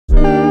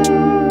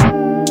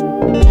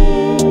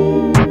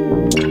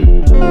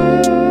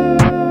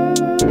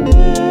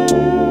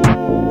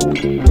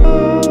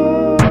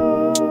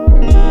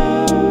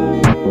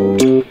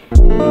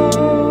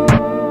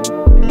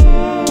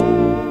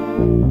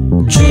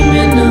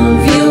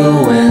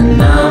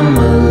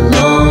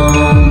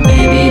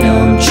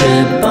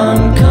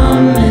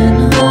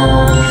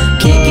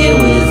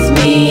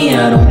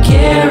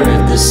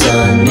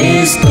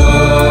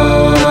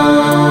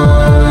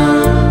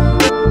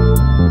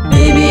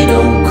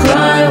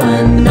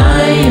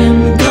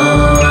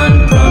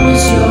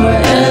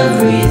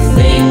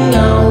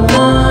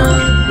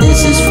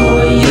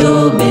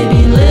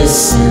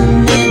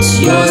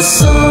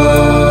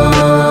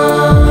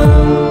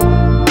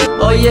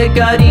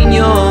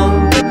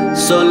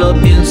Solo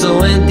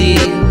pienso en ti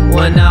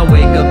when I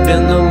wake up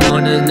in the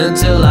morning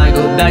until I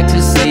go back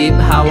to sleep.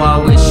 How I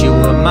wish you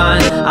were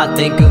mine, I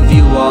think of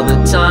you all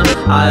the time.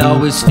 I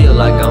always feel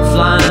like I'm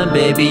flying,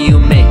 baby, you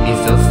make me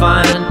feel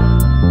fine.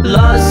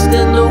 Lost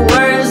in the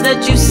words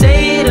that you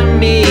say to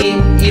me,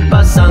 y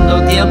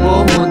pasando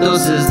tiempo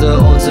juntos is the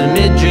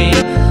ultimate dream.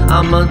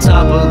 I'm on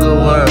top of the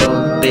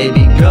world,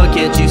 baby girl,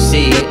 can't you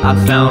see? I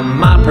found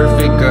my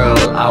perfect girl,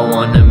 I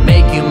wanna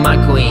make you my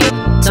queen.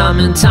 Time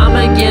and time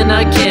again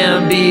I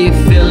can be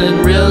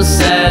feeling real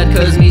sad,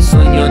 cause mi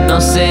sueño no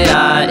se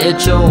ha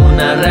hecho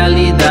una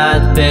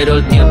realidad. Pero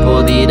el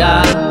tiempo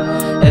dirá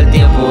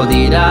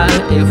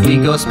if we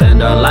go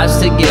spend our lives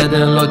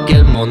together, lo que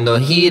el mundo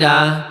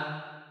gira.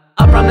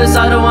 I promise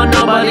I don't want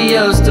nobody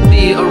else to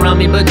be around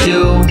me but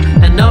you.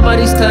 And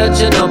nobody's touch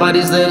and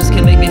nobody's lips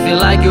can make me feel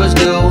like yours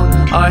do.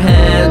 Our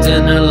hands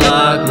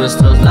interlock,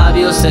 nuestros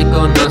labios se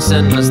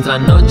conocen. Nuestra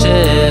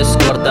noche es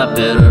corta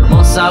pero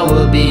hermosa,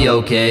 we'll be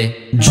okay.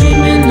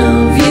 Dreaming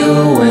of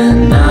you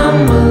when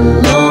I'm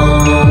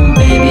alone.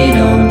 Baby,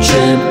 don't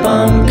trip,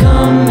 I'm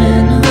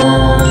coming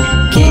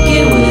home. Kick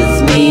it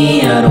with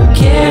me, I don't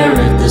care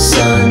if the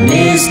sun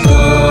is gone.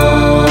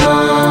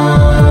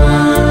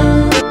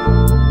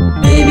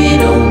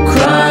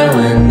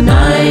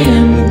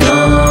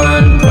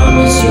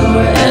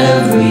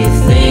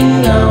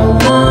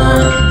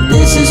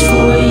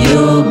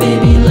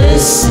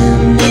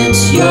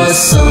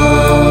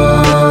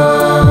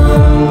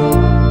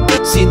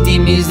 Sin ti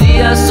mis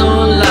días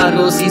son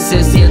largos y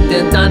se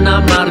sienten tan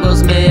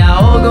amargos. Me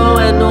ahogo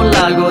en un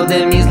lago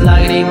de mis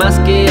lágrimas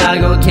que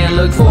hago. Can't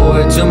look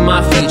forward to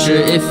my future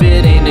if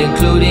it ain't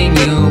including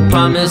you.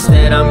 Promise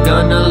that I'm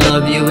gonna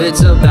love you,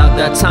 it's about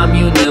that time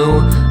you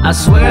knew. I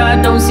swear I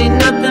don't see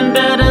nothing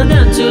better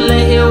than to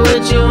lay here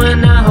with you.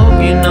 And I hope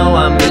you know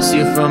I miss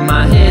you. From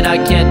my head I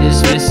can't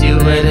dismiss you.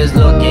 Eres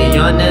lo que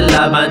yo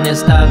anhelaba en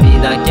esta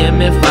vida que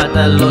me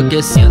falta. Lo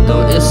que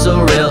siento is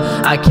so real,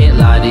 I can't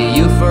lie to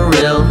you for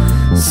real.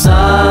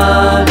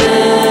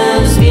 Sabes